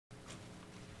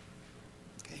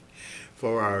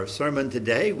For our sermon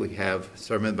today, we have a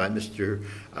sermon by Mr.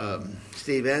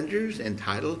 Steve Andrews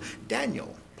entitled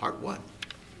Daniel, Part 1.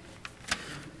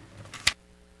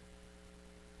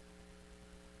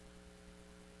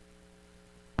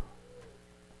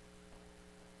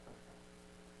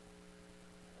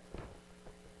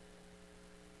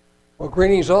 Well,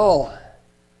 greetings all.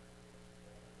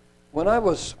 When I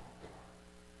was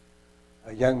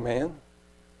a young man,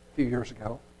 a few years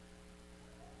ago,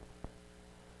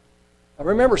 I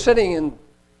remember sitting in,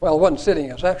 well, I wasn't sitting,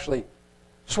 I was actually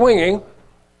swinging.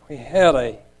 We had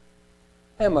a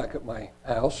hammock at my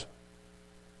house,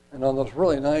 and on those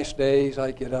really nice days,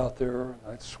 I'd get out there, and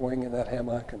I'd swing in that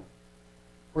hammock and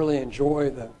really enjoy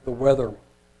the weather.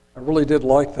 I really did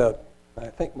like that. I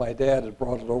think my dad had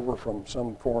brought it over from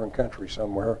some foreign country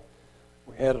somewhere.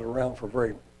 We had it around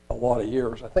for a lot of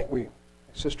years. I think my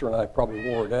sister and I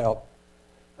probably wore it out,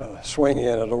 swinging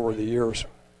in it over the years.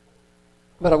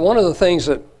 But one of the things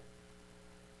that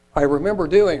I remember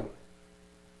doing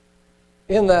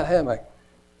in that hammock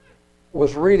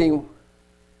was reading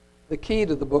the key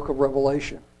to the book of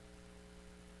Revelation.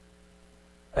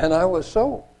 And I was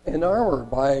so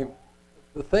enamored by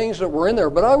the things that were in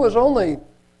there, but I was only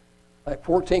like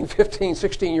 14, 15,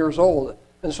 16 years old.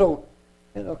 And so,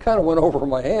 kind of went over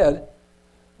my head.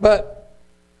 But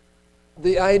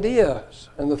the ideas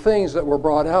and the things that were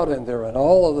brought out in there and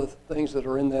all of the things that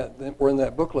were in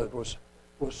that booklet was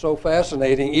so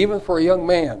fascinating, even for a young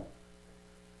man.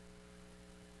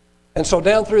 And so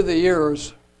down through the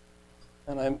years,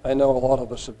 and I know a lot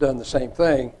of us have done the same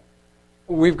thing,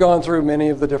 we've gone through many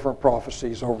of the different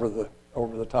prophecies over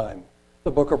the time.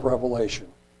 The book of Revelation,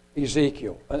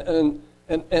 Ezekiel,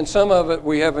 and some of it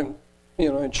we haven't,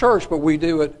 in church, but we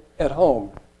do it at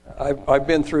home. I've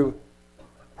been through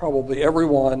probably every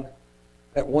one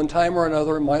at one time or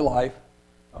another in my life,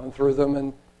 gone through them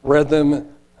and read them,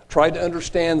 and tried to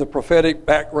understand the prophetic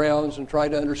backgrounds and tried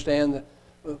to understand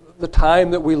the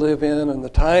time that we live in and the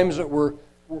times that we're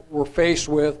faced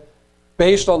with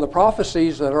based on the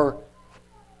prophecies that are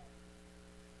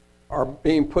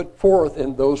being put forth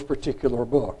in those particular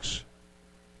books.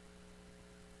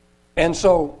 And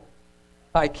so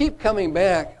I keep coming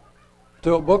back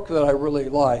to a book that I really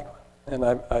like, and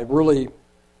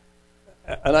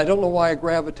I don't know why I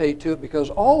gravitate to it, because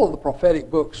all of the prophetic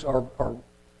books are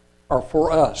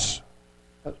for us.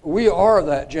 We are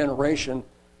that generation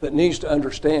that needs to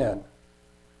understand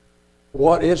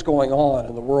what is going on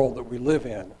in the world that we live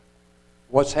in,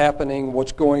 what's happening,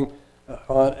 what's going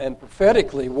on, and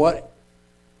prophetically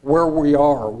where we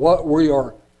are, what we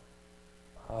are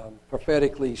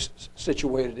prophetically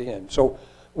situated in. So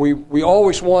we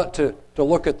always want to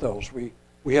look at those. We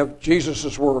have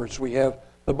Jesus' words. We have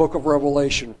the book of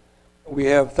Revelation. We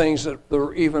have things that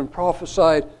are even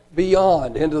prophesied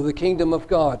beyond into the kingdom of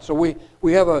God. So we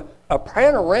have a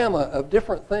panorama of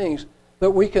different things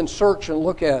that we can search and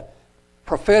look at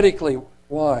prophetically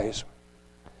wise.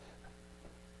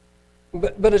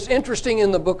 But it's interesting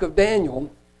in the book of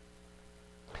Daniel,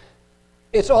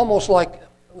 it's almost like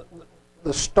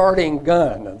the starting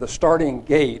gun, the starting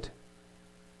gate,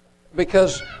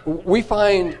 because we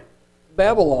find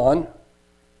Babylon,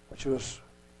 which was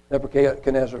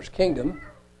Nebuchadnezzar's kingdom,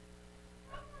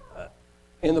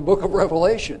 in the book of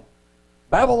Revelation.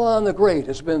 Babylon the Great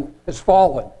has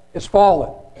fallen. It's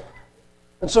fallen.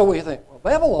 And so we think, well,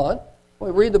 Babylon,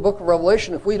 we read the book of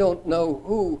Revelation, if we don't know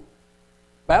who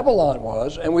Babylon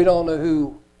was, and we don't know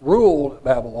who ruled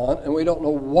Babylon, and we don't know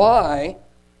why,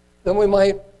 then we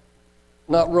might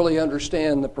not really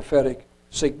understand the prophetic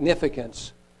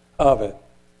significance of it.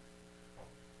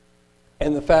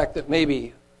 And the fact that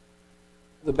maybe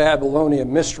the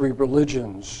Babylonian mystery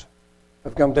religions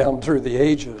have come down through the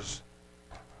ages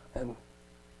and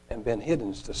been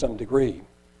hidden to some degree.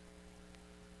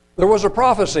 There was a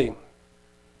prophecy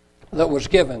that was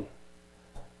given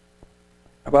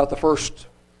about the first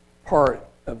part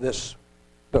of this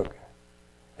book.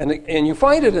 And you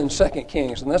find it in 2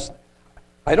 Kings, and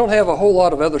I don't have a whole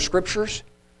lot of other scriptures.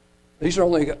 There's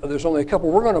only a couple.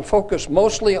 We're going to focus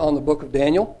mostly on the book of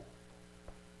Daniel.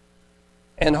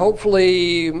 And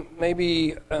hopefully,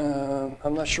 maybe,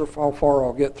 I'm not sure how far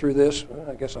I'll get through this.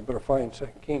 I guess I better find 2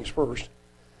 Kings first.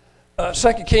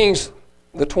 2 Kings,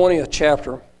 the 20th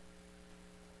chapter,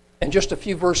 and just a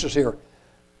few verses here.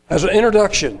 As an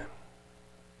introduction,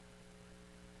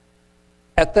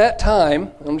 at that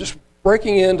time, I'm just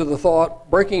breaking into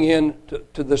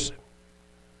this.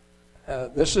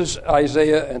 This is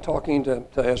Isaiah and talking to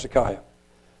Hezekiah.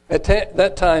 At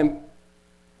that time,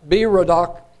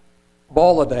 Merodach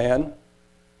Baladan,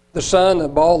 the son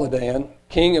of Baladan,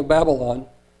 king of Babylon,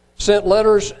 sent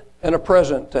letters and a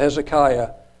present to Hezekiah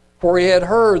for he had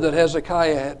heard that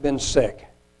Hezekiah had been sick.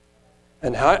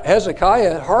 And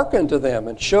Hezekiah had hearkened to them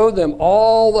and showed them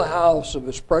all the house of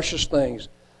his precious things,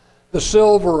 the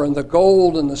silver and the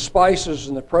gold and the spices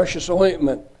and the precious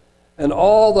ointment, and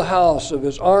all the house of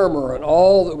his armor and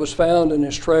all that was found in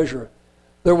his treasure.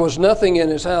 There was nothing in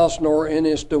his house nor in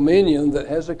his dominion that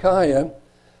Hezekiah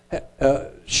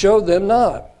showed them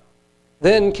not.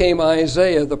 Then came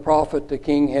Isaiah the prophet to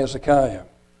King Hezekiah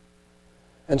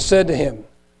and said to him,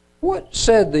 What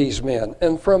said these men,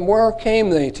 and from where came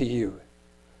they to you?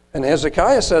 And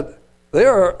Hezekiah said, They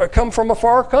are come from a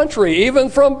far country, even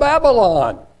from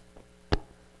Babylon.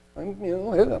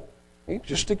 He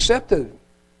just accepted.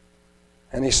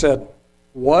 And he said,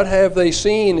 What have they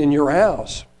seen in your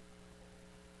house?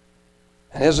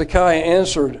 And Hezekiah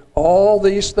answered, All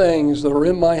these things that are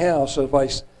in my house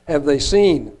have they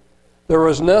seen. There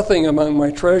is nothing among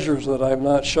my treasures that I have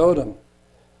not showed them.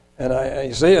 And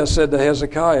Isaiah said to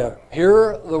Hezekiah,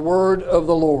 Hear the word of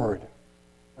the Lord.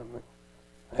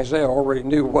 Isaiah already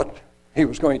knew what he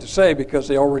was going to say because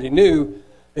he already knew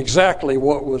exactly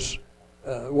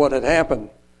what had happened.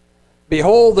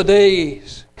 Behold, the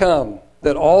days come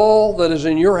that all that is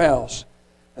in your house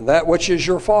and that which is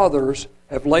your father's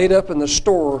have laid up in the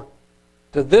store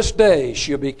to this day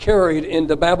shall be carried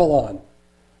into Babylon.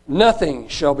 Nothing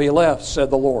shall be left, said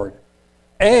the Lord.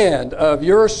 And of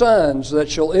your sons that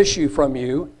shall issue from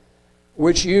you,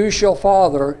 which you shall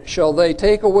father, shall they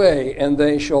take away, and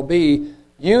they shall be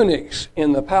eunuchs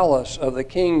in the palace of the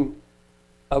king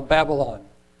of Babylon.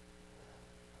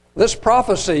 This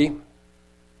prophecy,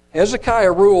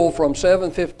 Hezekiah ruled from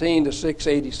 715 to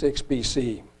 686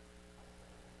 BC.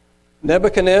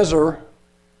 Nebuchadnezzar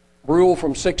ruled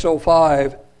from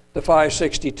 605 to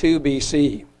 562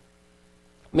 BC,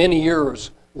 many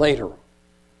years later.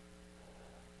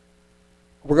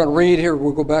 We're going to read here,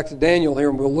 we'll go back to Daniel here,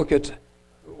 and we'll look at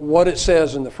what it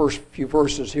says in the first few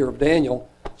verses here of Daniel,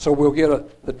 so we'll get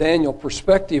the Daniel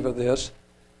perspective of this.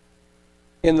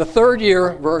 In the third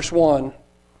year, verse 1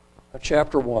 of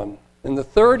chapter 1, in the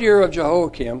third year of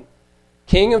Jehoiakim,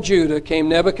 king of Judah, came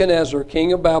Nebuchadnezzar,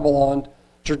 king of Babylon,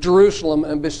 to Jerusalem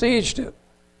and besieged it.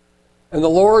 And the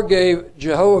Lord gave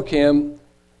Jehoiakim,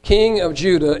 king of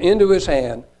Judah, into his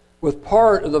hand, with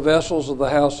part of the vessels of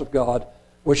the house of God,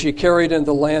 which he carried into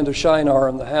the land of Shinar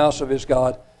in the house of his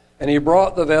God. And he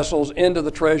brought the vessels into the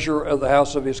treasure of the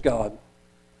house of his God.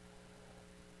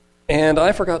 And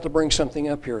I forgot to bring something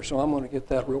up here, so I'm going to get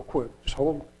that real quick. Just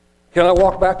hold. Can I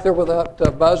walk back there without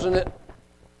buzzing it?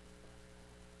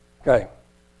 Okay.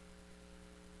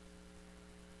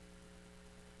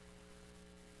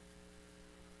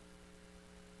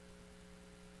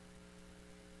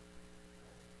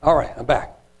 All right, I'm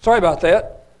back. Sorry about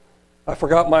that. I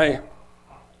forgot my...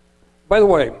 By the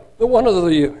way, one of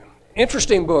the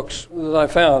interesting books that I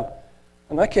found,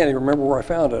 and I can't even remember where I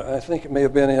found it. I think it may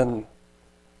have been in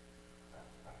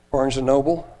Barnes &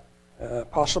 Noble,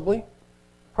 possibly.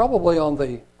 Probably on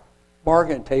the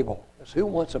bargain table. It's Who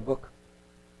Wants a Book?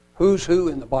 Who's Who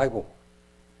in the Bible?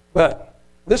 But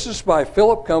this is by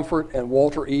Philip Comfort and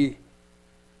Walter E.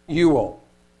 Ewell.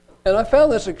 And I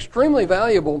found this extremely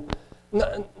valuable,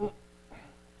 not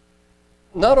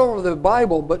over the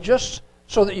Bible, but just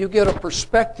so that you get a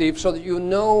perspective, so that you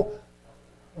know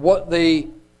what the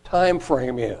time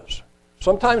frame is.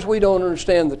 Sometimes we don't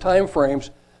understand the time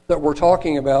frames that we're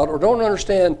talking about, or don't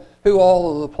understand who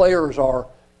all of the players are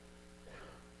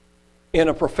in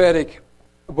a prophetic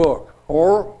book,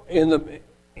 or in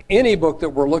any book that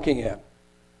we're looking at.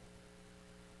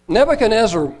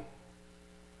 Nebuchadnezzar,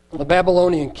 the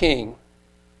Babylonian king,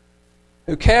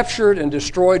 who captured and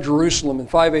destroyed Jerusalem in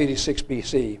 586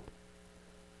 BC,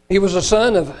 he was a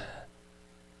son of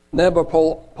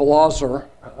Nabopolassar,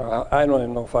 I don't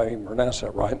even know if I even pronounced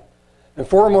that right, and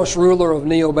foremost ruler of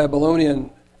Neo-Babylonian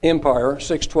Empire,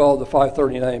 612 to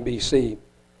 539 BC.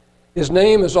 His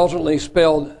name is ultimately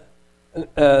spelled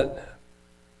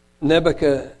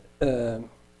Nebuchadrezzar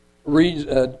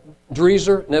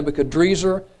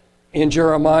in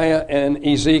Jeremiah and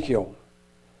Ezekiel.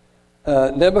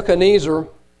 Nebuchadnezzar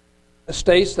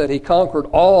states that he conquered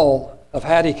all of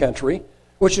Hatti country,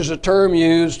 which is a term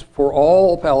used for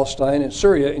all Palestine and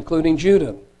Syria, including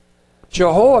Judah.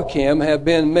 Jehoiakim had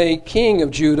been made king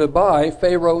of Judah by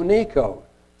Pharaoh Necho.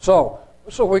 So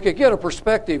we could get a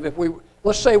perspective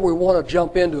let's say we want to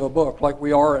jump into a book like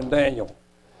we are in Daniel,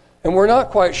 and we're not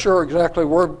quite sure exactly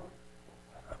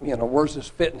where's this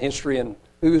fit in history and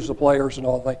who's the players and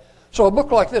all that. So a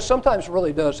book like this sometimes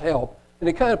really does help, and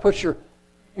it kind of puts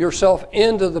yourself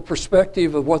into the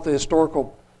perspective of what the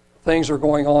historical things are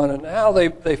going on and how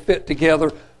they fit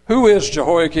together who is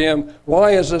Jehoiakim?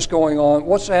 Why is this going on?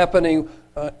 What's happening?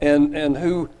 And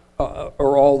who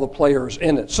are all the players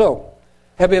in it? So,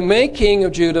 have been made king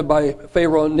of Judah by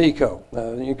Pharaoh Necho.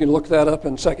 You can look that up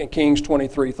in 2 Kings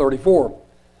 23:34.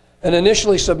 And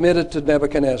initially submitted to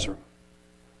Nebuchadnezzar.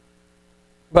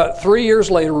 But 3 years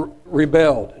later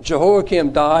rebelled.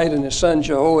 Jehoiakim died, and his son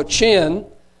Jehoiachin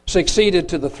succeeded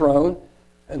to the throne.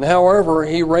 And however,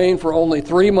 he reigned for only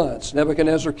 3 months.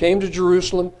 Nebuchadnezzar came to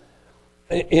Jerusalem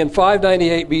in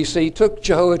 598 BC, took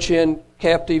Jehoiachin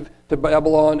captive to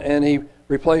Babylon, and he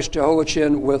replaced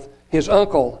Jehoiachin with his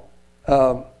uncle,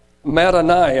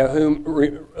 Mattaniah, whom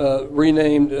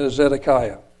renamed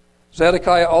Zedekiah.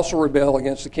 Zedekiah also rebelled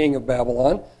against the king of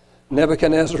Babylon.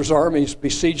 Nebuchadnezzar's armies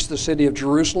besieged the city of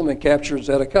Jerusalem and captured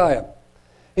Zedekiah.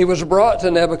 He was brought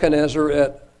to Nebuchadnezzar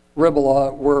at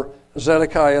Riblah, where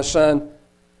Zedekiah's son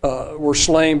were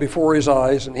slain before his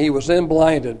eyes, and he was then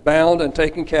blinded, bound, and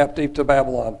taken captive to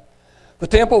Babylon. The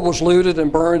temple was looted and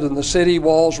burned, and the city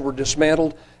walls were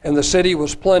dismantled, and the city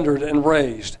was plundered and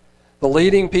razed. The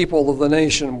leading people of the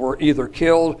nation were either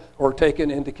killed or taken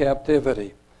into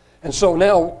captivity. And so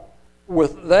now,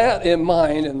 with that in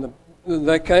mind, and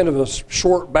that kind of a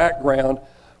short background,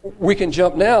 we can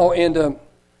jump now into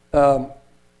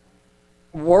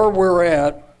where we're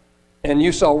at, and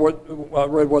you saw what I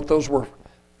read what those were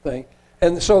things.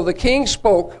 And so the king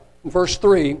spoke, verse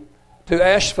 3, to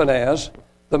Ashpenaz,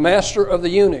 the master of the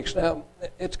eunuchs. Now,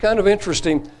 it's kind of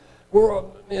interesting. We're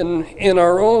in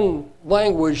our own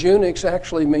language, eunuchs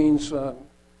actually means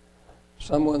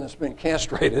someone that's been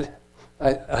castrated.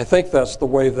 I think that's the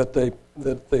way that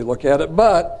they look at it.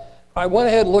 But I went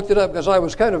ahead and looked it up because I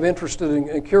was kind of interested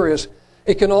and curious.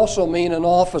 It can also mean an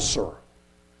officer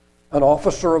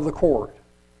of the court.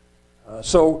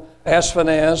 So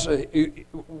Ashpenaz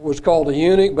was called a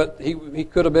eunuch, but he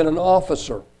could have been an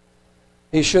officer.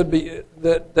 He should be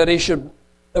that he should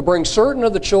bring certain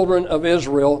of the children of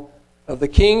Israel of the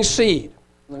king's seed.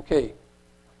 Okay,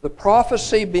 the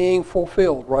prophecy being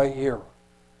fulfilled right here.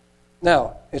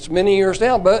 Now, it's many years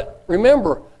down, but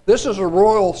remember, this is a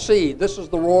royal seed. This is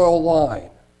the royal line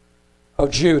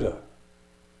of Judah,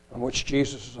 on which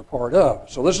Jesus is a part of.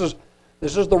 So this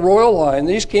is the royal line.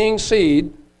 These king's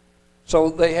seed, so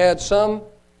they had some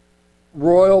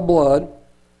royal blood.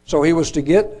 So he was to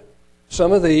get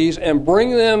some of these and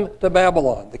bring them to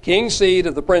Babylon, the king's seed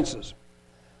of the princes.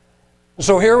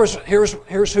 So here's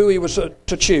who he was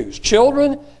to choose.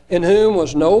 Children in whom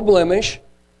was no blemish,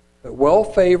 but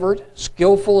well-favored,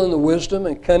 skillful in the wisdom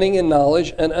and cunning in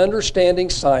knowledge and understanding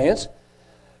science,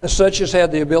 such as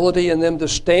had the ability in them to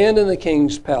stand in the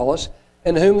king's palace,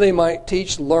 and whom they might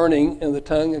teach learning in the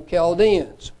tongue of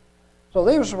Chaldeans. So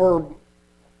these were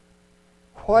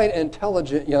quite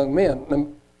intelligent young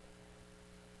men.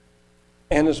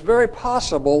 And it's very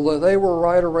possible that they were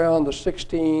right around the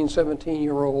 16,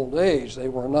 17-year-old age. They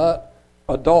were not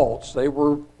adults. They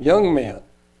were young men.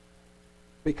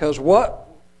 Because what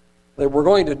they were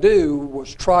going to do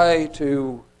was try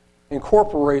to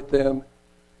incorporate them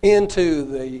into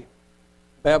the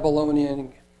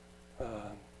Babylonian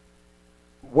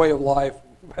way of life,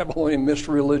 Babylonian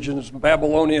mystery religions,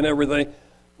 Babylonian everything,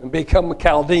 and become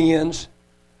Chaldeans.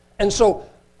 And so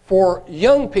for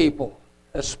young people,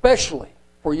 especially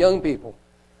for young people,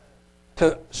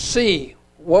 to see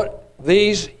what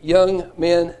these young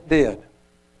men did,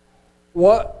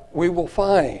 what we will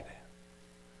find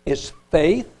is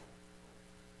faith,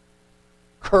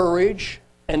 courage,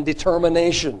 and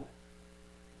determination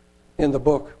in the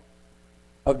book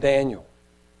of Daniel.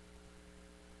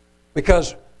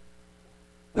 Because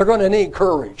they're going to need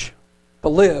courage to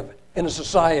live in a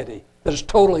society that is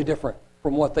totally different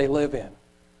from what they live in.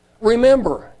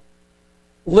 Remember,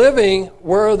 living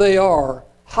where they are,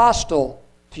 hostile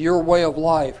to your way of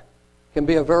life, can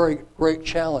be a very great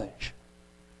challenge.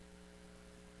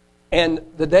 And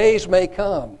the days may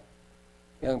come,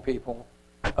 young people,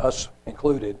 us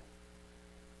included,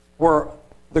 where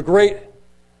the great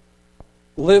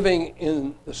living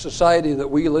in the society that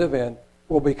we live in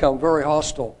will become very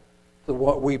hostile to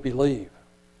what we believe.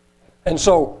 And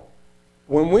so,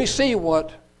 when we see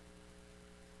what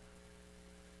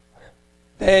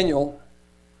Daniel,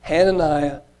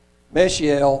 Hananiah,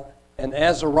 Mishael, and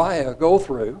Azariah go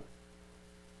through,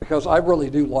 because I really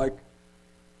do like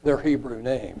their Hebrew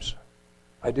names.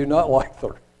 I do not like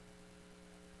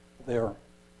their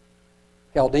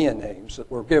Chaldean names that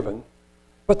were given.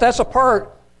 But that's a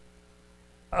part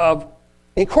of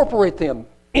incorporate them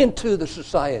into the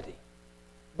society.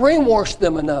 Brainwash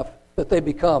them enough that they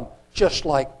become just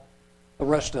like the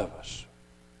rest of us.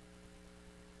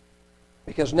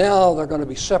 Because now they're going to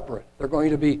be separate. They're going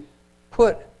to be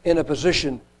put in a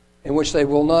position in which they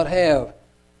will not have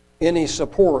any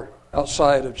support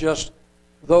outside of just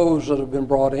those that have been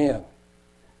brought in.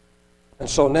 And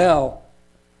so now,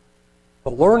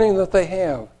 the learning that they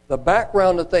have, the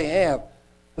background that they have,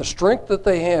 the strength that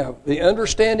they have, the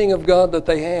understanding of God that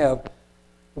they have,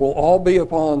 will all be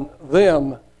upon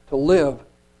them to live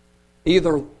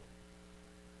either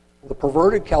the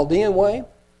perverted Chaldean way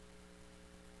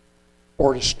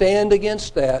or to stand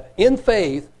against that in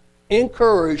faith, in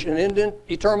courage, and in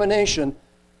determination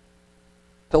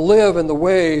to live in the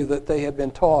way that they have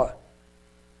been taught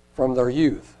from their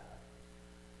youth.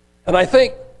 And I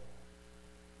think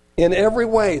in every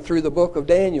way through the book of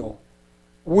Daniel,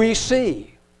 we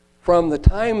see from the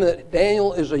time that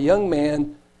Daniel is a young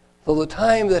man to the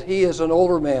time that he is an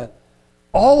older man,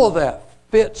 all of that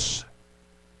fits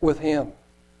with him.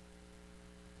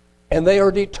 And they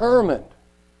are determined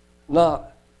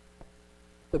not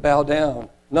to bow down,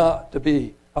 not to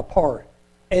be apart.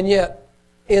 And yet,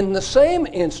 in the same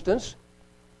instance,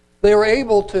 they are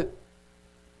able to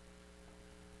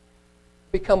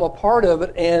become a part of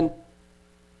it and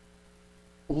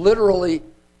literally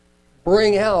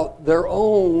bring out their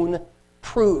own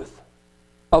truth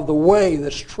of the way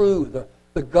that's true,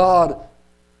 the God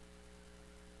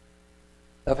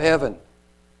of heaven.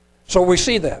 So we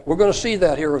see that. We're going to see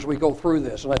that here as we go through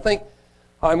this. And I think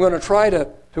I'm going to try to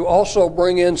also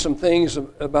bring in some things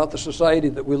about the society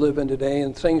that we live in today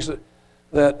and things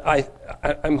that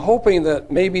I'm hoping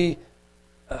that maybe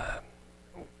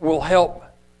will help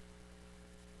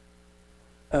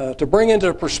to bring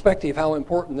into perspective how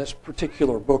important this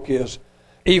particular book is,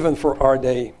 even for our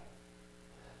day.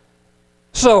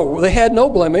 So, they had no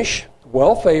blemish,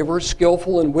 well-favored,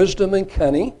 skillful in wisdom and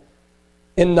cunning,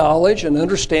 in knowledge and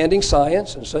understanding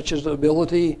science, and such as the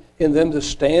ability in them to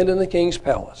stand in the king's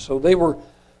palace. So they were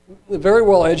very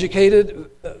well educated,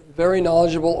 very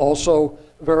knowledgeable, also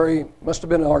must have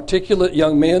been articulate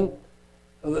young men.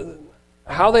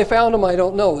 How they found them, I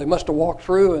don't know. They must have walked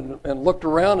through and looked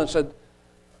around and said,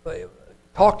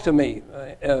 talk to me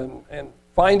and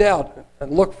find out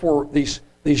and look for these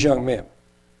young men.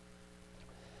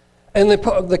 And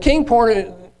the king,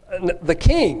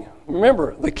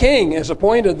 remember, the king has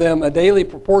appointed them a daily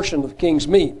proportion of the king's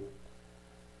meat,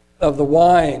 of the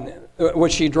wine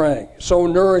which he drank, so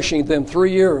nourishing them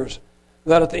 3 years,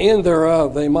 that at the end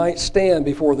thereof they might stand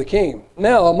before the king.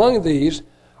 Now among these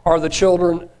are the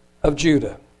children of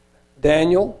Judah,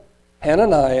 Daniel,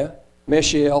 Hananiah,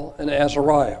 Mishael, and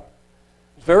Azariah.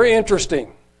 It's very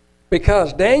interesting,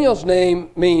 because Daniel's name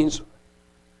means,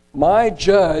 my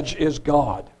judge is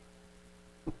God.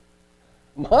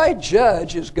 My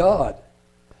judge is God.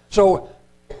 So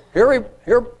here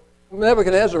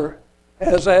Nebuchadnezzar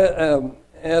has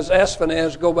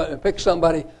Ashpenaz go back and pick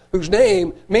somebody whose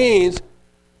name means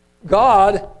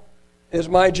God is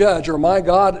my judge, or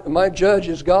my judge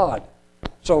is God.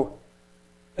 So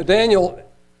Daniel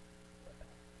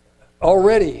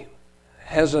already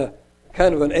has a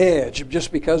kind of an edge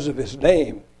just because of his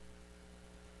name.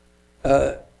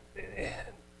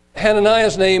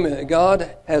 Hananiah's name,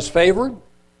 God has favored.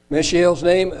 Mishael's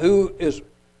name, who is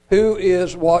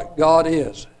what God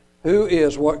is. Who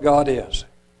is what God is.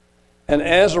 And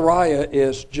Azariah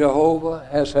is Jehovah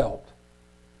has helped.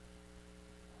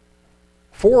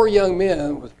 4 young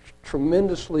men with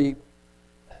tremendously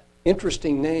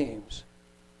interesting names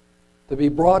to be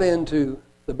brought into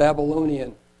the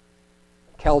Babylonian,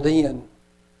 Chaldean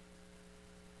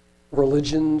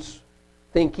religions,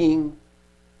 thinking,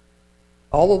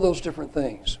 all of those different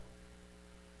things.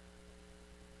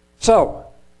 So,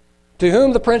 to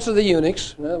whom the prince of the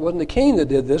eunuchs, it wasn't the king that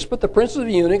did this, but the prince of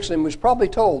the eunuchs, and was probably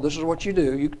told, this is what you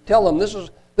do. You tell them this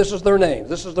is their names.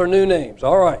 This is their new names.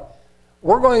 All right.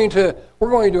 We're going to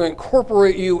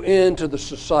incorporate you into the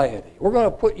society. We're going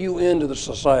to put you into the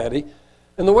society.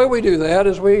 And the way we do that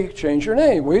is we change your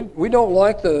name. We don't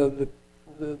like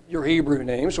your Hebrew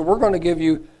name, so we're going to give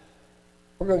you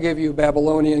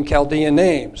Babylonian, Chaldean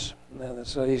names.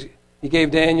 So he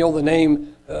gave Daniel the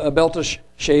name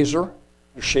Belteshazzar,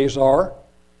 or Shazar,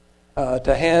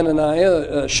 to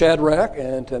Hananiah, Shadrach,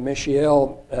 and to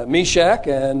Mishael, Meshach,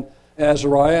 and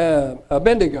Azariah,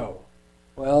 Abednego.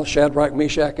 Well, Shadrach,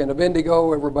 Meshach, and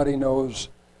Abednego, everybody knows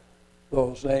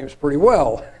those names pretty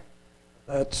well.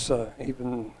 That's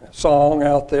even a song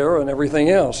out there and everything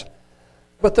else.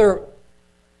 But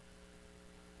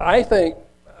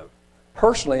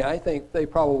personally, I think they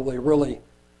probably really,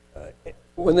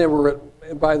 when they were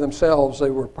by themselves, they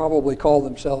were probably called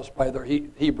themselves by their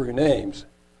Hebrew names,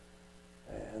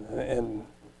 and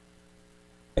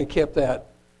kept that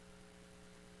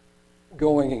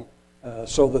going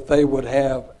so that they would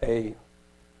have a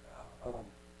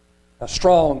a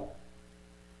strong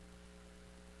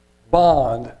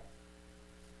bond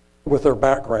with their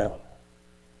background.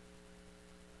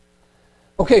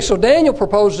 Okay, so Daniel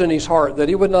proposed in his heart that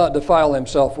he would not defile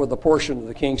himself with a portion of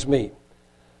the king's meat,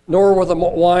 nor with the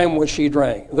wine which he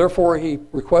drank. Therefore he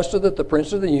requested that the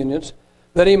prince of the eunuchs,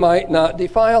 that he might not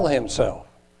defile himself.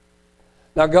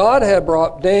 Now God had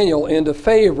brought Daniel into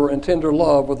favor and tender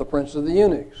love with the prince of the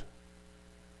eunuchs.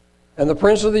 And the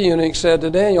prince of the eunuchs said to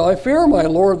Daniel, I fear my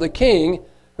lord the king,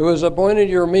 who has appointed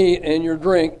your meat and your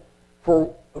drink,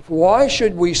 for why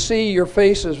should we see your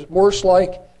faces worse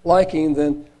liking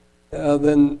than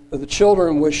the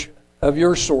children which of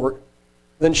your sort?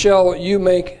 Then shall you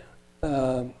make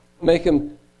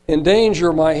him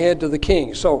endanger my head to the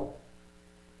king. So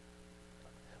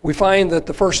we find that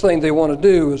the first thing they want to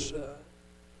do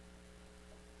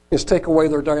is take away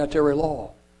their dietary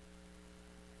law.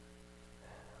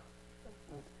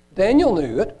 Daniel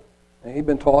knew it. He'd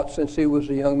been taught since he was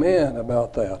a young man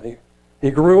about that. He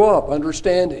grew up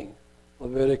understanding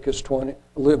Leviticus, the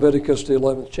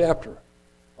 11th chapter,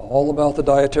 all about the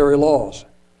dietary laws.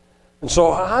 And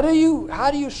so how do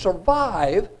you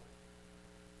survive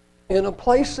in a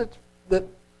place that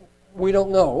we don't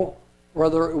know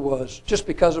whether it was just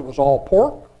because it was all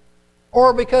pork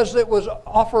or because it was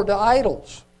offered to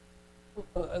idols?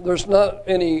 There's not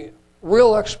any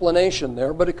real explanation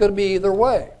there, but it could be either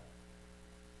way.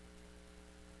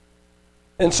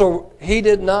 And so he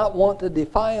did not want to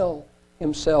defile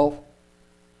himself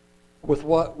with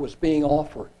what was being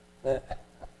offered.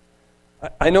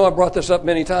 I know I brought this up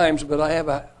many times, but I have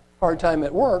a hard time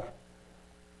at work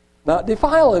not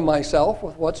defiling myself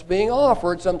with what's being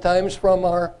offered sometimes from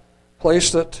our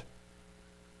place that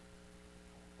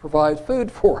provides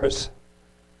food for us.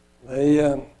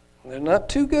 They're not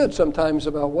too good sometimes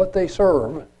about what they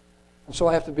serve, and so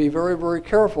I have to be very, very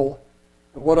careful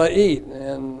of what I eat.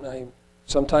 And I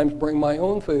sometimes bring my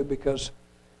own food because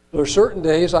there are certain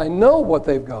days I know what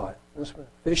they've got.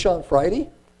 Fish on Friday?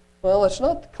 Well, it's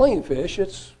not clean fish,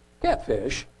 it's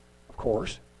catfish, of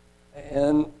course.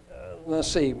 And let's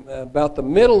see, about the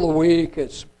middle of the week,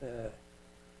 it's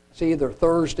either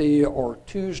Thursday or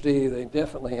Tuesday. They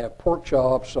definitely have pork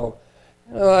chops, so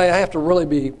I have to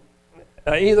really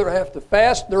I either have to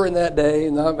fast during that day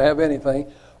and not have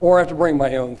anything, or I have to bring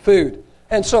my own food.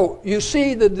 And so you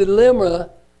see the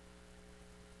dilemma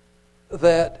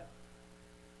that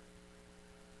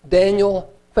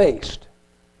Daniel faced.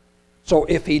 So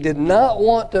if he did not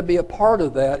want to be a part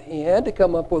of that, he had to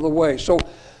come up with a way. So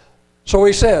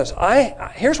he says,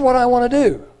 here's what I want to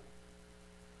do.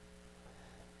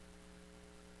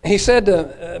 He said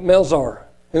to Melzar,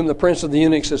 whom the prince of the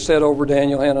eunuchs had set over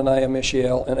Daniel, Hananiah,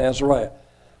 Mishael, and Azariah,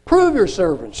 prove your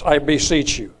servants, I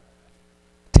beseech you.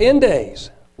 10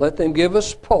 days, let them give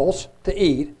us pulse to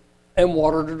eat and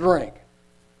water to drink.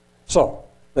 So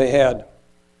they had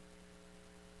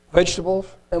vegetables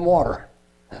and water.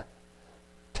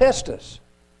 Test us.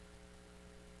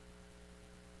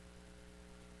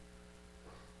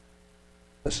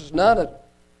 This is not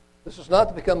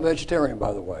to become vegetarian,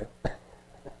 by the way.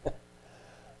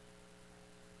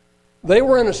 They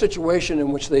were in a situation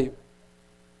in which they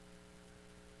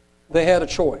had a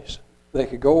choice. They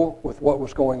could go with what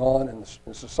was going on in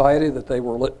the society that they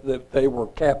were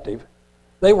captive.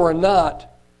 They were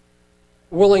not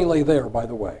willingly there, by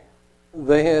the way.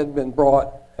 They had been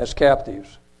brought as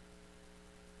captives.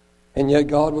 And yet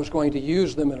God was going to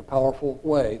use them in a powerful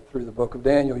way through the book of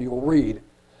Daniel. You'll read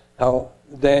how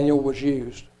Daniel was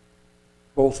used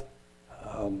both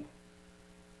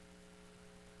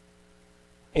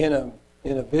in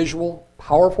a visual,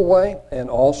 powerful way, and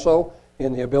also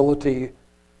in the ability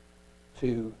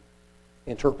to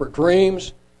interpret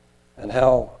dreams, and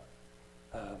how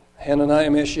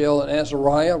Hananiah, Mishael, and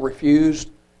Azariah refused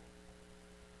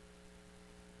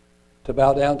to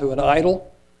bow down to an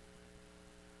idol.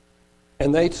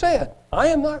 And they said,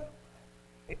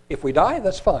 if we die,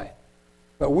 that's fine.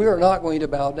 But we are not going to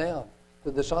bow down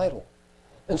to this idol.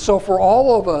 And so for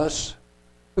all of us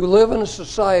who live in a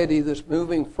society that's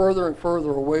moving further and further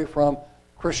away from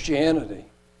Christianity,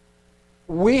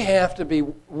 we have to be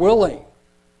willing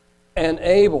and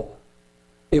able,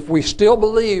 if we still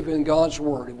believe in God's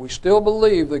Word, if we still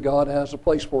believe that God has a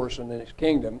place for us in His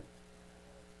kingdom,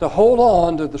 to hold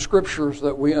on to the Scriptures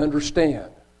that we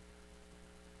understand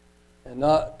and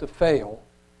not to fail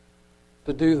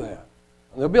to do that.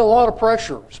 And there'll be a lot of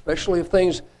pressure, especially if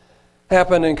things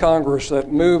happen in Congress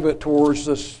that move it towards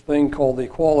this thing called the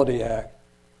Equality Act.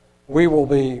 We will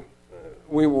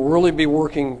really be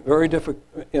working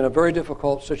in a very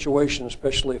difficult situation,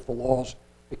 especially if the laws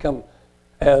become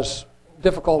as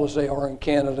difficult as they are in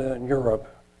Canada and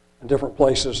Europe. in different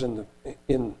places in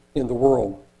the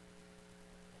world.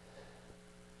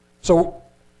 So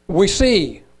we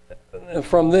see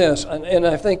from this, and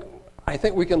I think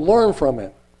we can learn from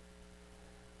it,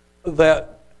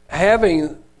 that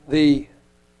having the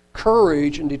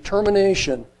courage and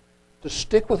determination to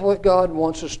stick with what God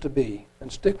wants us to be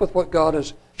and stick with what God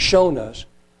has shown us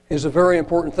is a very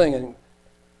important thing.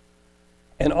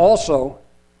 And also,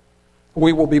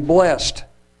 we will be blessed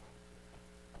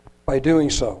by doing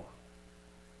so.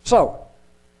 So,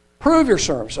 prove your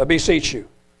servants, I beseech you.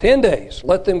 10 days,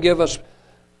 let them give us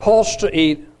pulse to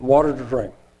eat, water to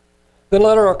drink. Then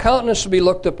let our countenance be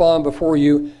looked upon before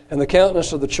you, and the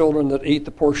countenance of the children that eat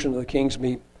the portion of the king's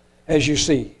meat, as you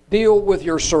see. Deal with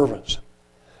your servants.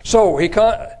 So he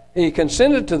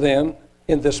consented to them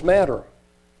in this matter,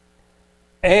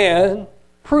 and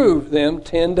proved them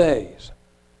 10 days.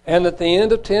 And at the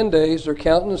end of 10 days, their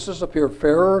countenances appeared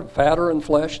fairer, fatter in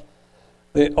flesh,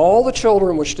 all the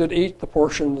children which did eat the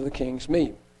portion of the king's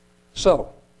meat.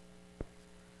 So,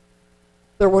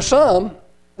 there were some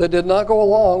that did not go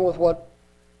along with what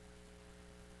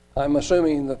I'm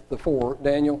assuming that the four,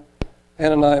 Daniel,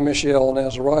 Hananiah, Mishael, and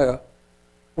Azariah,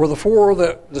 were the four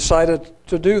that decided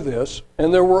to do this.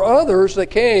 And there were others that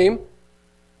came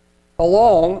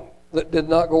along that did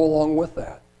not go along with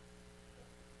that.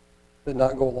 Did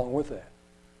not go along with that.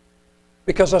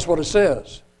 Because that's what it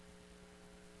says.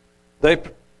 They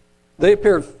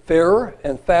appeared fairer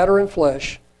and fatter in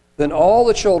flesh than all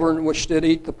the children which did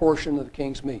eat the portion of the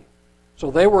king's meat. So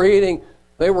they were eating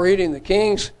the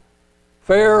king's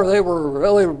fare. They were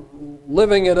really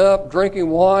living it up, drinking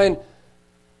wine.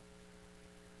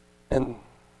 And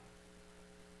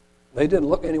they didn't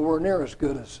look anywhere near as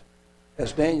good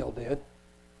as Daniel did.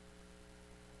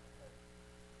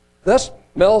 Thus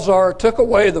Melzar took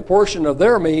away the portion of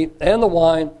their meat and the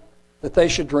wine that they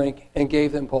should drink and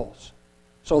gave them pulse.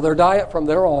 So their diet from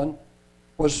there on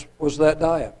was that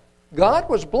diet. God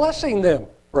was blessing them,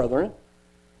 brethren,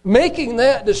 making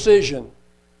that decision,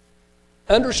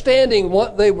 understanding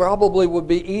what they probably would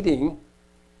be eating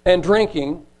and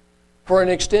drinking for an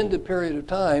extended period of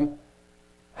time,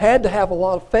 had to have a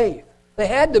lot of faith. They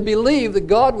had to believe that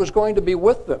God was going to be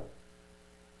with them.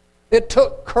 It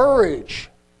took courage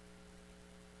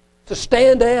to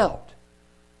stand out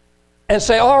and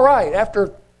say, all right,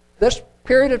 after this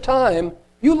period of time,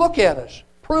 you look at us,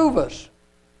 prove us,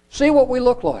 see what we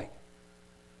look like.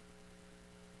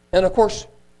 And of course,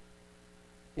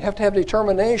 you have to have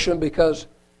determination, because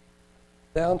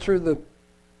down through the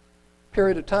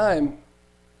period of time,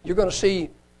 you're going to see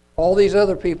all these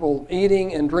other people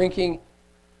eating and drinking,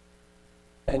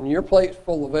 and your plate's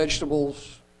full of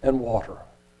vegetables and water.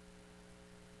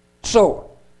 So,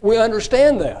 we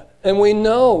understand that, and we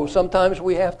know sometimes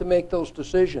we have to make those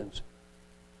decisions.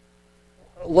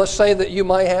 Let's say that you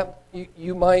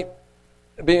might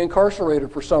be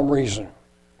incarcerated for some reason.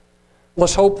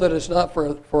 Let's hope that it's not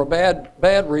for a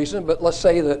bad reason, but let's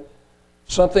say that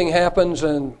something happens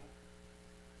and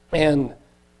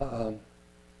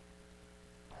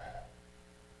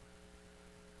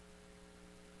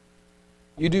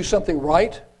you do something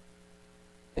right,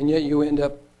 and yet you end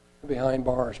up behind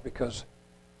bars because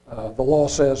the law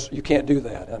says you can't do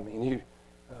that. I mean,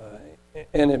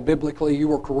 and biblically you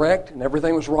were correct and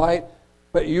everything was right,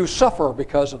 but you suffer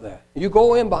because of that. You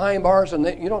go in behind bars and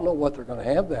you don't know what they're going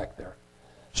to have back there.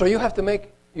 So you have to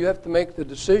make the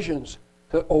decisions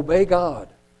to obey God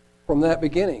from that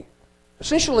beginning.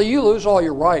 Essentially, you lose all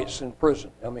your rights in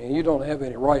prison. I mean, you don't have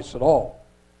any rights at all.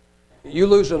 You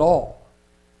lose it all.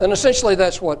 And essentially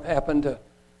that's what happened to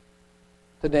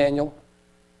Daniel,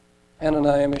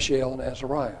 Hananiah, Mishael, and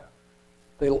Azariah.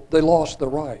 They lost their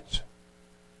rights.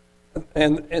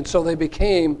 And so they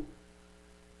became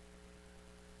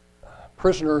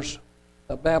prisoners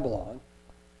of Babylon.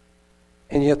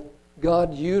 And yet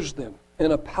God used them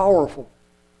in a powerful,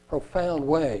 profound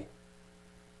way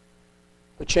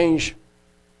to change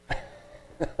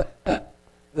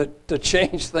to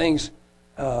change things,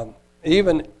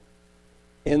 even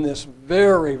in this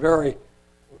very, very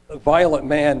violent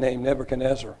man named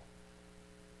Nebuchadnezzar.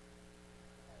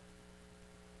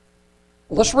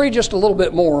 Let's read just a little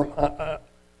bit more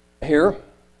here.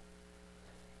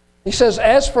 He says,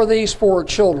 as for these four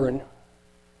children,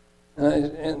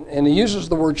 and he uses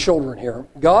the word children here,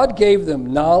 God gave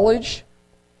them knowledge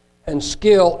and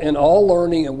skill in all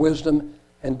learning and wisdom,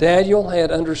 and Daniel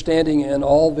had understanding in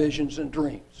all visions and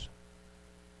dreams.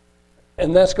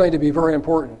 And that's going to be very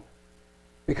important,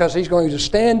 because he's going to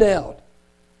stand out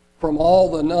from all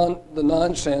the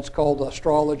nonsense called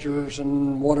astrologers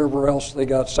and whatever else they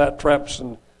got, satraps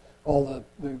and all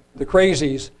the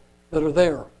crazies that are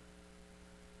there.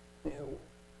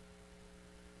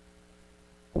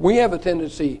 We have a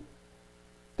tendency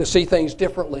to see things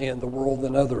differently in the world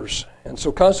than others. And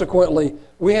so consequently,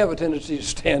 we have a tendency to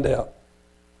stand out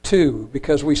too,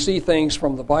 because we see things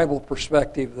from the Bible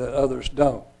perspective that others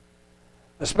don't.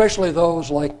 Especially those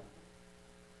like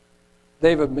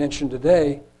David mentioned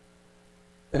today,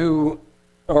 who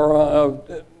are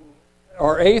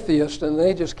atheists, and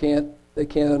they just can't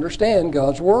understand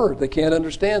God's Word. They can't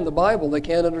understand the Bible. They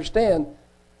can't understand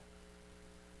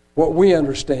what we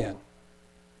understand.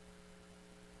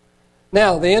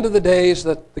 Now, the end of the days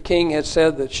that the king had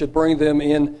said that should bring them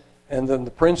in, and then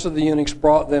the prince of the eunuchs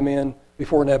brought them in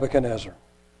before Nebuchadnezzar.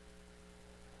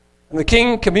 And the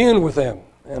king communed with them,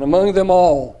 and among them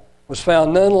all was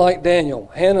found none like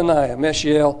Daniel, Hananiah,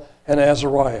 Mishael, and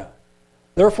Azariah.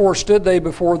 Therefore stood they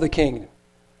before the king,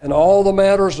 and all the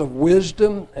matters of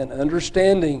wisdom and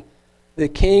understanding the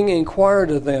king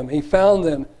inquired of them. He found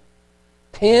them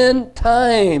 10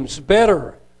 times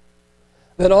better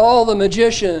than all the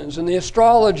magicians and the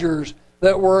astrologers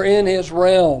that were in his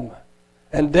realm.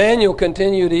 And Daniel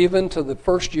continued even to the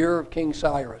first year of King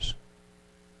Cyrus.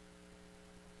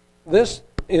 This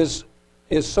is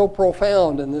so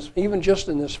profound in this, even just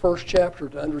in this first chapter,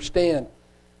 to understand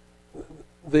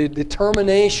the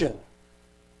determination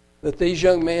that these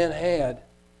young men had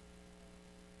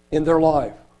in their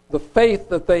life, the faith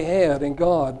that they had in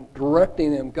God,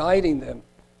 directing them, guiding them.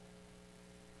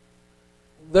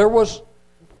 There was,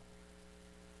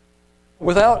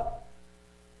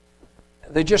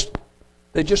 they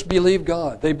just believed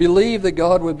God. They believed that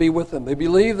God would be with them. They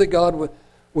believed that God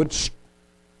would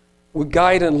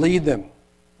guide and lead them.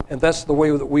 And that's the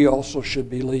way that we also should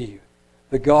believe,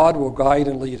 that God will guide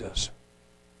and lead us.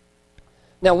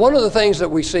 Now, one of the things that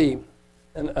we see,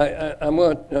 and I'm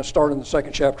going to start in the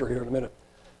second chapter here in a minute,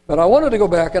 but I wanted to go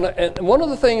back, and one of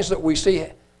the things that we see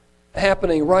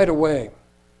happening right away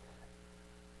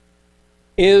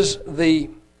is the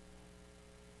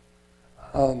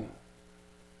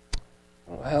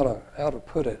how to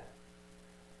put it,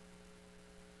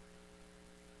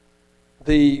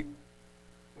 the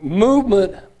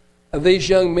movement of these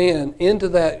young men into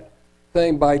that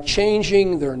thing by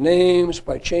changing their names,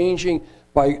 by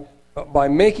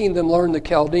making them learn the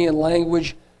Chaldean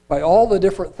language, by all the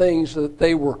different things that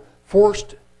they were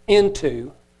forced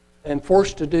into and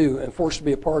forced to do and forced to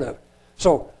be a part of.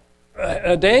 So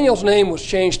Daniel's name was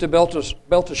changed to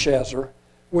Belteshazzar,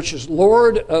 which is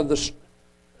Lord of the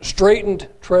Straitened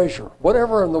Treasure,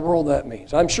 whatever in the world that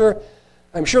means. I'm sure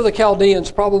the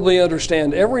Chaldeans probably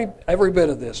understand every bit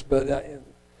of this, but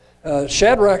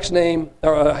Shadrach's name,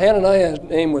 or Hananiah's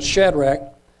name was Shadrach,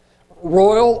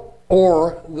 royal,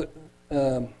 or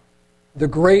the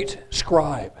great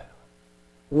scribe.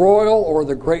 Royal or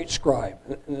the great scribe.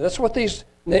 And that's what these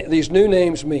new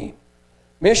names mean.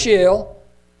 Mishael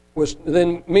was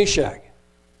then Meshach,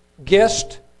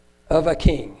 guest of a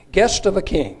king. Guest of a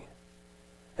king.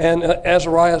 And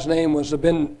Azariah's name was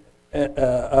Abednego.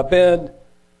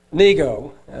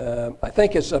 I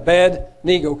think it's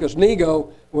Abednego, because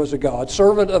Nego was a god.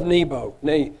 Servant of Nebo.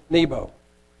 Nebo.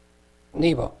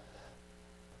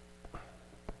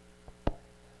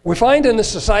 We find in the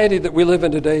society that we live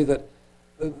in today that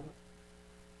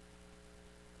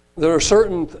there are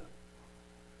certain,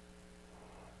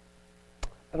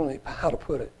 I don't know how to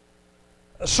put it,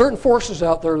 certain forces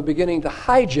out there that are beginning to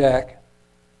hijack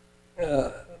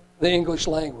the English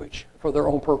language for their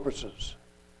own purposes.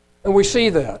 And we see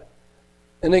that.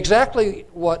 And exactly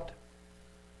what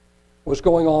was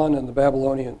going on in the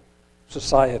Babylonian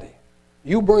society.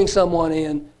 You bring someone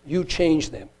in, you change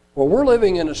them. Well, we're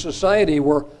living in a society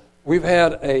where we've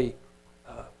had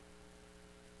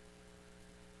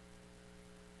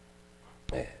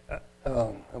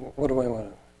what do I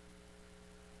want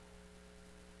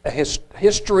to? A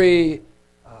history,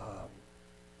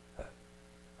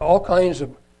 all kinds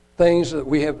of things that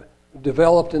we have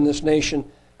developed in this nation,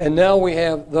 and now we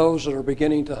have those that are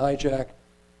beginning to hijack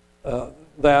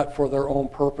that for their own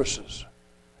purposes.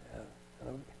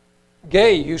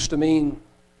 Gay used to mean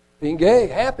being gay,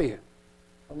 happy.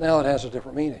 Well, now it has a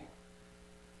different meaning.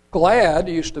 Glad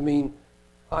used to mean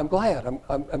I'm glad.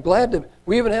 I'm glad to.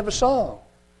 We even have a song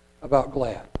about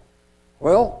glad.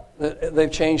 Well,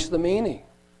 they've changed the meaning.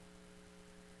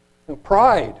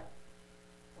 Pride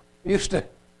used to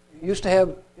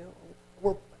have.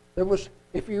 There was,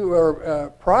 if you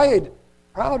were proud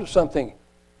of something,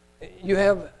 you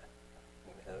have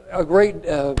a great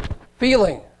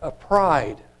feeling of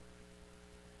pride.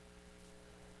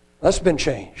 That's been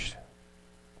changed.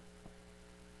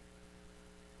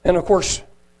 And of course,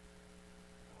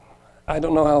 I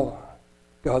don't know how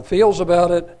God feels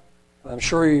about it. I'm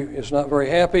sure He is not very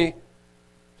happy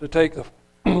to take the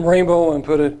rainbow and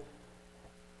put it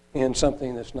in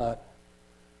something that's not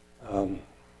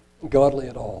godly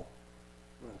at all.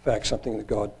 In fact, something that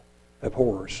God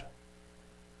abhors.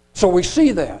 So we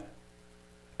see that.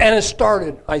 And it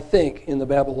started, I think, in the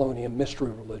Babylonian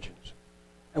mystery religions.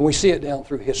 And we see it down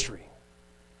through history.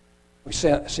 We see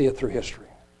it through history.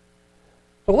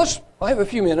 So I have a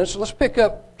few minutes. Let's pick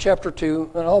up chapter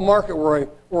 2, and I'll mark it where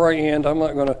I end. I'm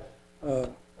not going to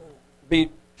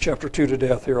beat chapter 2 to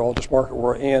death here. I'll just mark it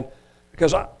where I end.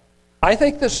 Because I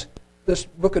think this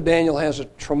book of Daniel has a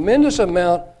tremendous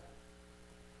amount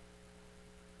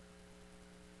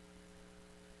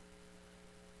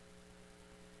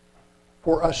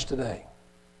for us today.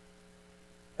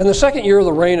 In the second year of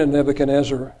the reign of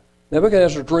Nebuchadnezzar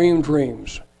dreamed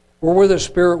dreams, wherewith his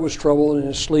spirit was troubled, and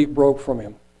his sleep broke from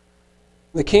him.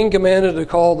 The king commanded to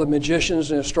call the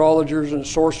magicians and astrologers and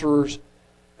sorcerers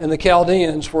and the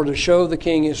Chaldeans for to show the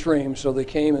king his dream. So they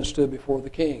came and stood before the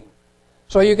king.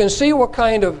 So you can see what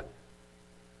kind of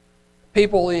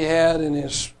people he had in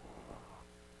his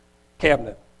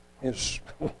cabinet, his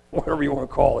whatever you want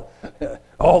to call it,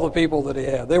 all the people that he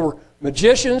had. They were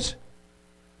magicians,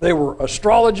 they were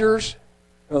astrologers.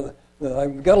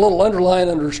 I've got a little underline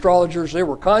under astrologers. They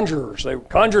were conjurers. They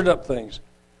conjured up things.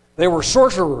 They were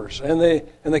sorcerers, and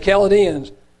the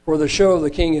Chaldeans for the show of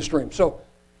the king his dream. So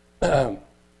the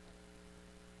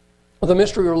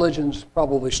mystery religions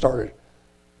probably started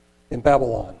in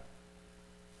Babylon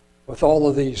with all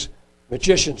of these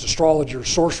magicians, astrologers,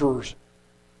 sorcerers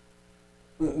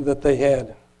that they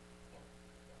had.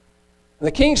 And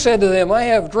the king said to them, I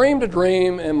have dreamed a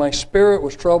dream, and my spirit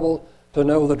was troubled to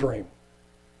know the dream.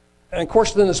 And of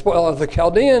course, then the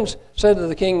Chaldeans said to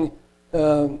the king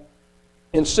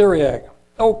in Syriac,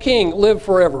 O king, live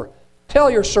forever. Tell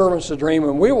your servants the dream,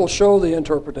 and we will show the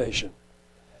interpretation.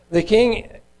 The king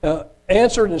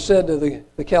answered and said to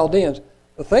the Chaldeans,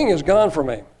 the thing is gone from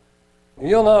me.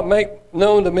 You'll not make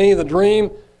known to me the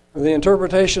dream or the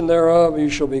interpretation thereof. You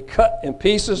shall be cut in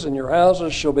pieces, and your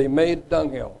houses shall be made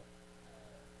dunghill.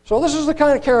 So this is the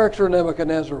kind of character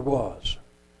Nebuchadnezzar was.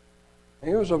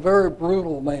 He was a very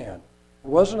brutal man. He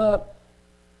was not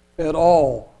at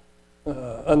all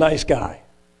a nice guy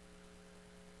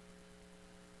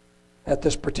at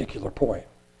this particular point.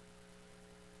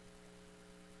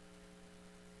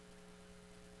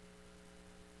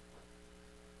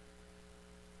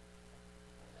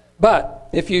 But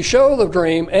if you show the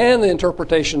dream and the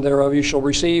interpretation thereof, you shall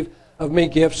receive of me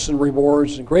gifts and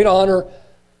rewards and great honor,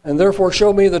 and therefore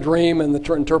show me the dream and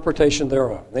the interpretation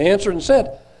thereof. They answered and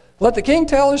said, let the king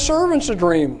tell his servants a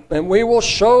dream, and we will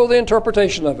show the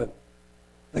interpretation of it.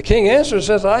 The king answered and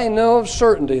says, I know of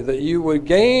certainty that you would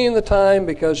gain the time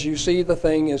because you see the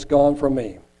thing is gone from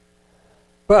me.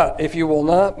 But if you will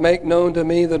not make known to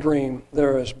me the dream,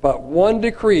 there is but one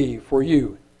decree for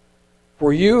you.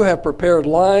 For you have prepared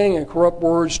lying and corrupt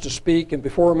words to speak and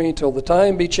before me till the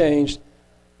time be changed.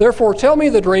 Therefore tell me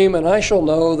the dream, and I shall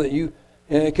know that you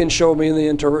can show me the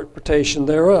interpretation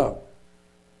thereof.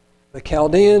 The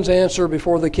Chaldeans answered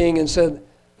before the king and said,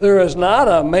 there is not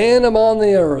a man among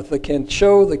the earth that can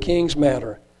show the king's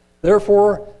matter.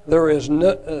 Therefore there is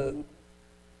no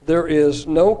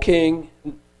king,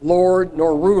 lord,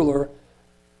 nor ruler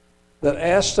that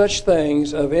asks such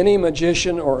things of any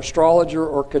magician or astrologer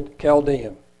or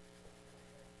Chaldean.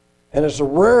 And it's a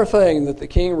rare thing that the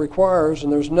king requires,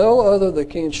 and there's no other that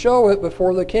can show it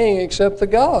before the king except the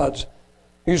gods,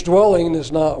 whose dwelling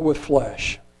is not with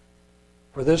flesh.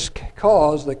 For this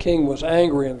cause the king was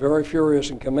angry and very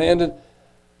furious, and commanded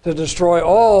to destroy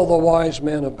all the wise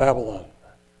men of Babylon.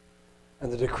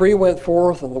 And the decree went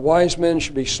forth, and the wise men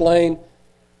should be slain,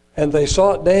 and they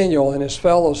sought Daniel and his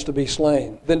fellows to be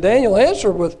slain. Then Daniel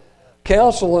answered with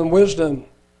counsel and wisdom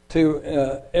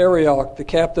to Arioch, the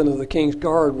captain of the king's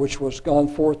guard, which was gone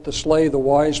forth to slay the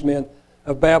wise men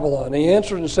of Babylon. He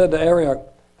answered and said to Arioch,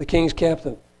 the king's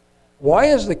captain, why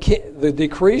is the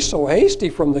decree so hasty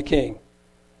from the king?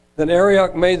 Then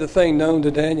Arioch made the thing known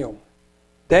to Daniel.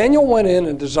 Daniel went in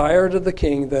and desired of the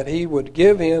king that he would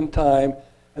give him time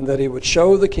and that he would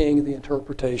show the king the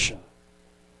interpretation.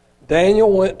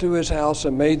 Daniel went to his house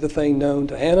and made the thing known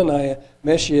to Hananiah,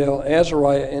 Mishael,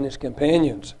 Azariah, and his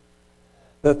companions,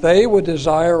 that they would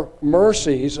desire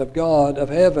mercies of God of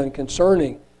heaven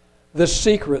concerning this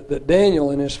secret, that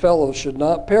Daniel and his fellows should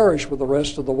not perish with the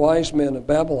rest of the wise men of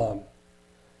Babylon.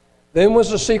 Then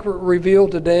was the secret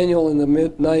revealed to Daniel in the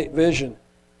midnight vision,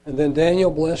 and then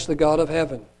Daniel blessed the God of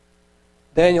heaven.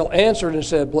 Daniel answered and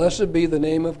said, blessed be the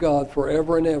name of God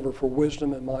forever and ever, for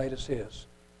wisdom and might is his.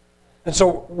 And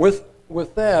so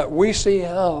with that, we see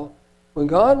how when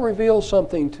God reveals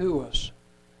something to us,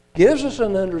 gives us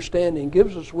an understanding,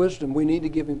 gives us wisdom, we need to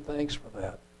give him thanks for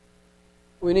that.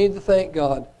 We need to thank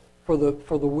God for the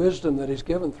wisdom that he's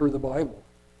given through the Bible.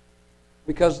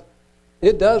 Because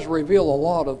it does reveal a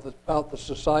lot about the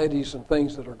societies and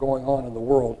things that are going on in the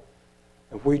world,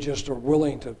 if we just are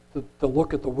willing to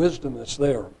look at the wisdom that's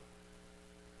there.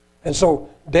 And so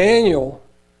Daniel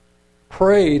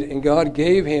prayed, and God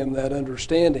gave him that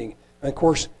understanding. And of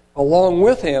course, along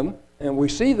with him, and we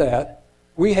see that,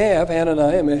 we have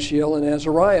Hananiah, Mishael, and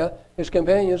Azariah, his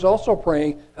companions, also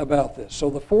praying about this. So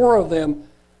the four of them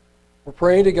were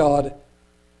praying to God,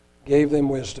 gave them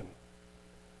wisdom.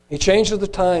 He changes the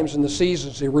times and the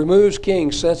seasons. He removes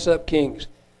kings, sets up kings.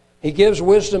 He gives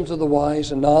wisdom to the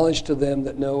wise and knowledge to them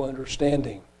that know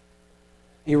understanding.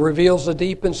 He reveals the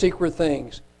deep and secret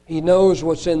things. He knows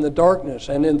what's in the darkness,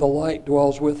 and in the light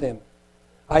dwells with him.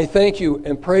 I thank you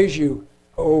and praise you,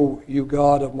 O you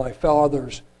God of my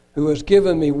fathers, who has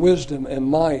given me wisdom and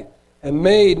might, and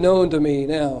made known to me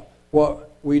now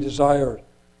what we desired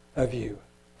of you.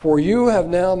 For you have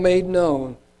now made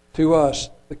known to us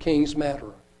the king's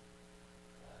matter.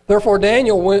 Therefore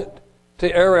Daniel went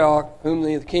to Arioch, whom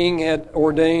the king had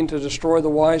ordained to destroy the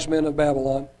wise men of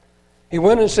Babylon. He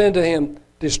went and said to him,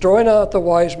 Destroy not the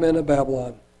wise men of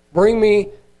Babylon. Bring me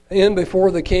in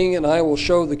before the king, and I will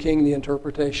show the king the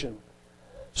interpretation.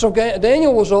 So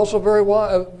Daniel was also very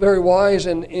wise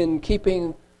in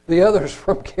keeping the others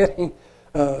from getting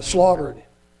slaughtered.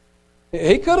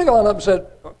 He could have gone up and said,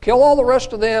 Kill all the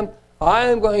rest of them. I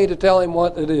am going to tell him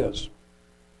what it is.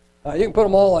 You can put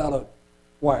them all out of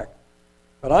whack.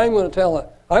 But I'm going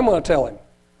to tell him.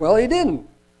 Well, he didn't.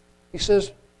 He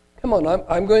says, come on,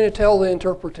 I'm going to tell the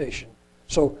interpretation.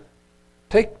 So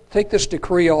take this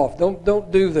decree off.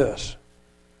 Don't do this.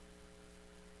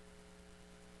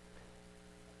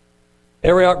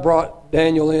 Arioch brought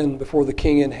Daniel in before the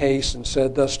king in haste and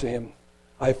said thus to him,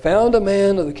 I found a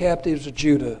man of the captives of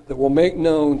Judah that will make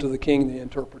known to the king the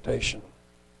interpretation.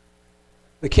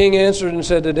 The king answered and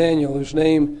said to Daniel, whose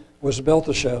name was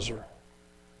Belteshazzar,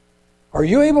 Are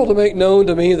you able to make known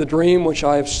to me the dream which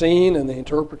I have seen and the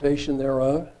interpretation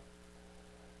thereof?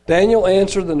 Daniel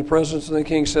answered in the presence of the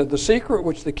king, said, The secret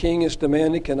which the king is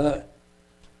demanding cannot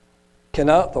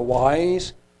the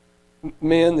wise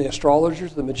men, the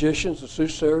astrologers, the magicians, the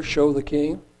soothsayers show the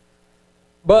king?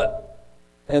 But,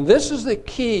 and this is the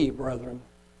key, brethren,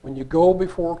 when you go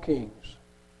before kings,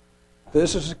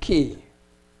 this is the key.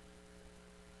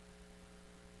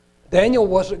 Daniel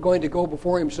wasn't going to go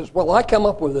before him and says, well, I come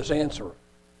up with this answer.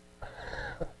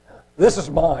 This is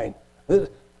mine.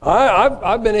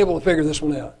 I've been able to figure this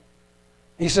one out.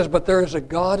 He says, but there is a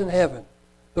God in heaven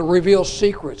that reveals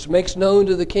secrets, makes known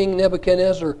to the king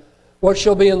Nebuchadnezzar what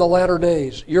shall be in the latter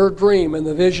days. Your dream and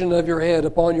the vision of your head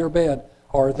upon your bed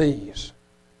are these.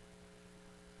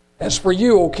 As for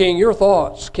you, O king, your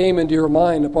thoughts came into your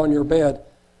mind upon your bed,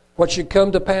 what should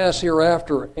come to pass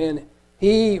hereafter, and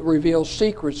he reveals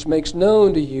secrets, makes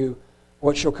known to you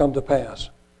what shall come to pass.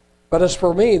 But as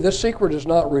for me, this secret is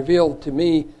not revealed to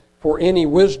me for any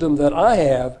wisdom that I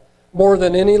have, more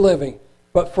than any living,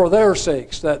 but for their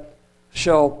sakes that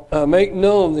shall make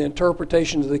known the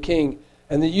interpretation to the king,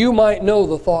 and that you might know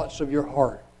the thoughts of your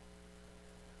heart.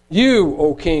 You,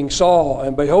 O king, saw,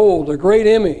 and behold, a great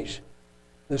image.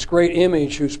 This great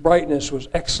image, whose brightness was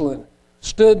excellent,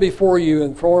 stood before you,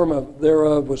 and form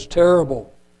thereof was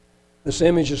terrible. This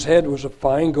image's head was of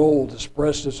fine gold, its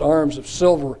breast, its arms of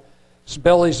silver, its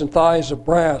bellies and thighs of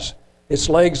brass, its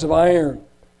legs of iron,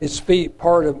 its feet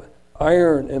part of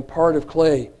iron and part of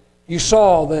clay. You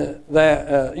saw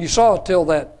till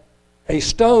that a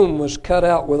stone was cut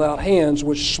out without hands,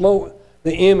 which smote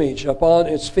the image upon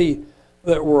its feet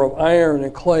that were of iron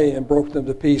and clay, and broke them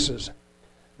to pieces.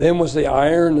 Then was the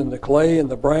iron and the clay and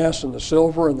the brass and the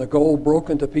silver and the gold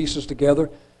broken to pieces together,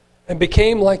 and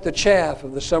became like the chaff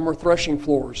of the summer threshing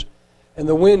floors. And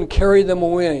the wind carried them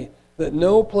away, that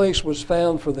no place was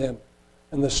found for them.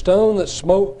 And the stone that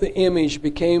smote the image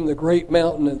became the great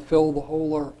mountain and filled the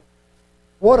whole earth.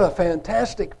 What a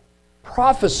fantastic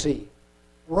prophecy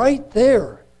right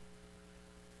there.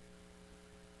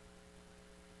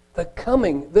 The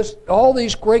coming, all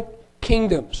these great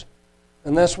kingdoms,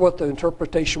 and that's what the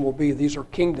interpretation will be. These are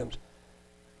kingdoms.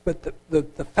 But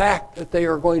the fact that they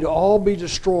are going to all be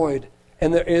destroyed,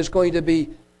 and there is going to be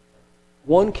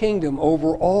one kingdom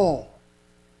over all.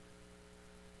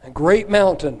 A great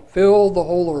mountain filled the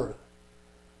whole earth.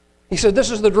 He said,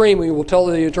 this is the dream. We will tell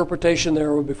the interpretation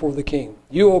thereof before the king.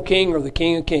 You, O king, are the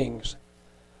king of kings.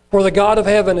 For the God of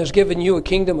heaven has given you a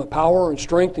kingdom of power and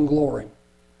strength and glory.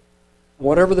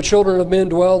 Whatever the children of men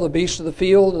dwell, the beasts of the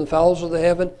field and the fowls of the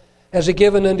heaven, has he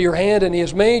given into your hand, and he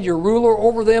has made you ruler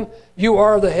over them. You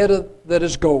are the head that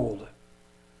is gold.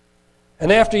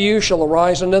 And after you shall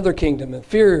arise another kingdom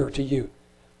inferior to you,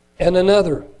 and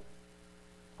another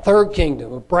third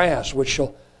kingdom of brass, which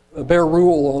shall bear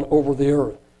rule over the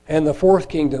earth. And the fourth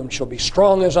kingdom shall be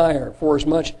strong as iron, for as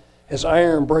much as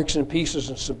iron breaks in pieces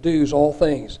and subdues all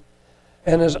things.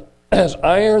 And as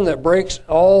iron that breaks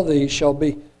all these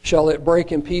shall it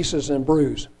break in pieces and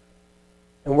bruise.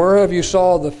 And whereof you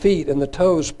saw the feet and the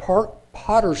toes part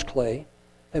potter's clay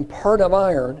and part of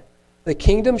iron, the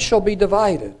kingdom shall be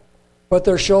divided, but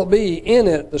there shall be in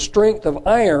it the strength of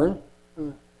iron,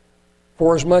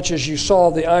 for as much as you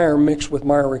saw the iron mixed with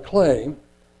miry clay.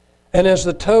 And as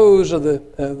the toes of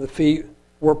the feet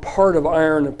were part of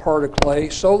iron and part of clay,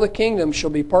 so the kingdom shall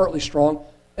be partly strong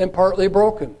and partly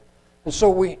broken. And so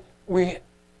we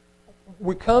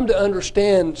come to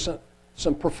understand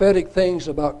some prophetic things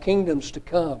about kingdoms to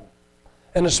come,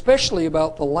 and especially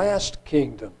about the last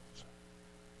kingdoms.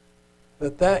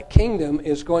 That kingdom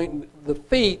is going, the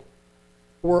feet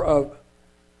were of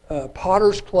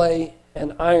potter's clay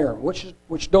and iron,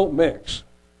 which don't mix.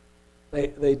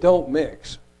 They don't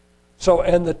mix. So,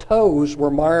 and the toes were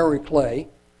miry clay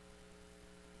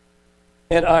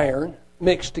and iron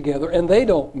mixed together, and they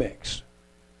don't mix.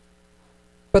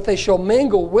 But they shall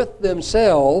mingle with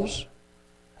themselves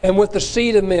and with the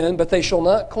seed of men, but they shall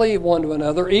not cleave one to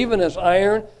another, even as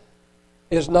iron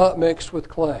is not mixed with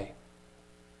clay.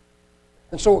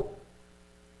 And so,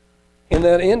 in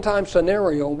that end-time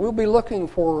scenario, we'll be looking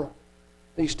for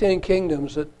these 10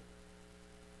 kingdoms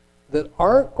that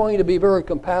aren't going to be very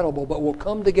compatible, but will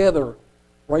come together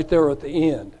right there at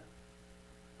the end.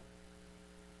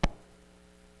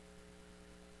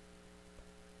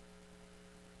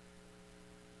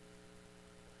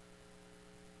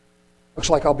 Looks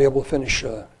like I'll be able to finish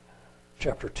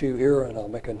chapter 2 here, and I'll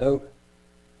make a note.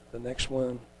 The next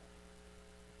one.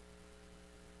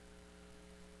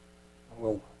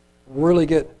 We'll really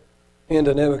get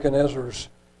into Nebuchadnezzar's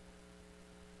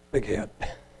big head.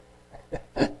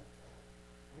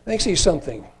 Thinks he's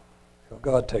something. So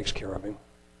God takes care of him.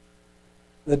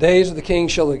 In the days of the king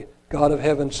shall the God of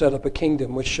heaven set up a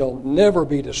kingdom which shall never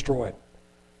be destroyed.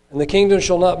 And the kingdom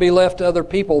shall not be left to other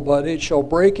people, but it shall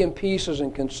break in pieces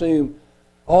and consume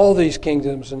all these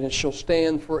kingdoms, and it shall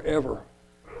stand forever.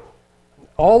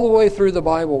 All the way through the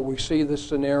Bible, we see this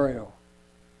scenario.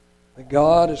 That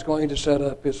God is going to set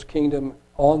up his kingdom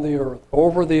on the earth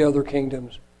over the other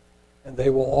kingdoms, and they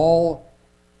will all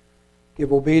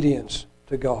give obedience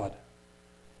to God.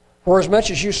 For as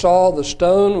much as you saw the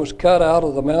stone was cut out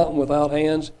of the mountain without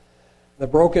hands, the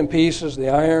broken pieces, the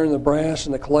iron, the brass,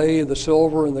 and the clay, the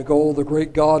silver, and the gold, the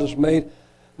great God has made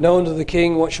known to the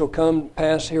king what shall come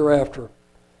pass hereafter.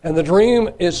 And the dream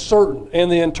is certain,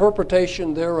 and the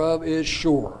interpretation thereof is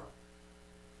sure.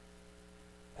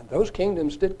 And those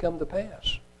kingdoms did come to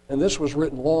pass. And this was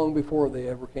written long before they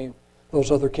ever came,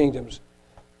 those other kingdoms.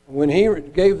 When he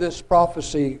gave this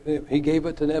prophecy, he gave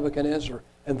it to Nebuchadnezzar,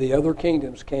 and the other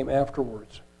kingdoms came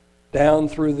afterwards, down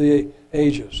through the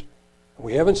ages.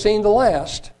 We haven't seen the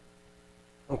last.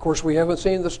 Of course, we haven't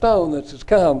seen the stone that has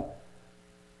come,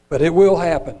 but it will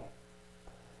happen.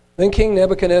 Then King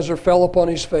Nebuchadnezzar fell upon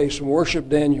his face and worshipped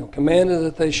Daniel, commanded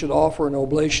that they should offer an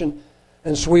oblation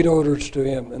and sweet odors to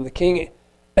him. And the king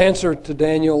answered to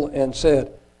Daniel and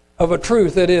said, of a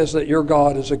truth it is that your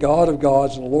God is a God of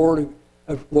gods and a Lord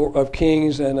of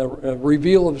kings and a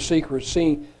revealer of secrets,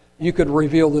 seeing you could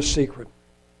reveal this secret.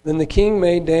 Then the king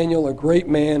made Daniel a great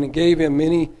man and gave him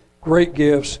many great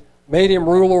gifts, made him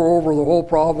ruler over the whole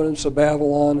province of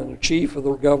Babylon and a chief of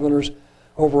the governors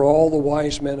over all the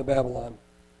wise men of Babylon.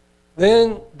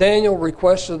 Then Daniel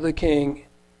requested the king,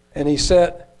 and he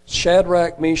set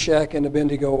Shadrach, Meshach, and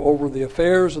Abednego over the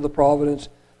affairs of the province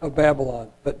of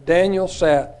Babylon. But Daniel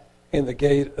sat in the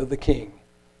gate of the king.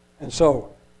 And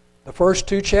so, the first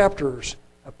 2 chapters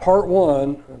of part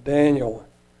 1 of Daniel,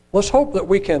 let's hope that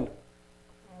we can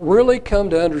really come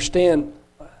to understand.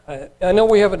 I know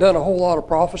we haven't done a whole lot of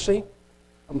prophecy.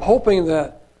 I'm hoping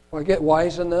that I get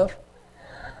wise enough.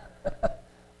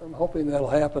 I'm hoping that'll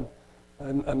happen.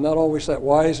 I'm not always that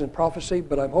wise in prophecy,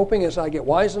 but I'm hoping as I get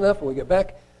wise enough and we get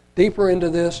back deeper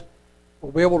into this,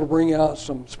 we'll be able to bring out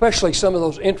some, especially some of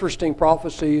those interesting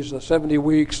prophecies, the 70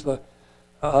 weeks.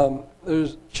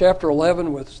 There's chapter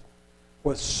 11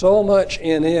 with so much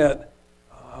in it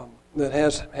that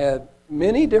has had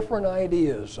many different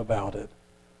ideas about it.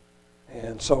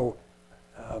 And so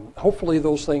hopefully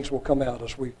those things will come out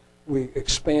as we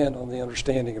expand on the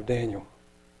understanding of Daniel.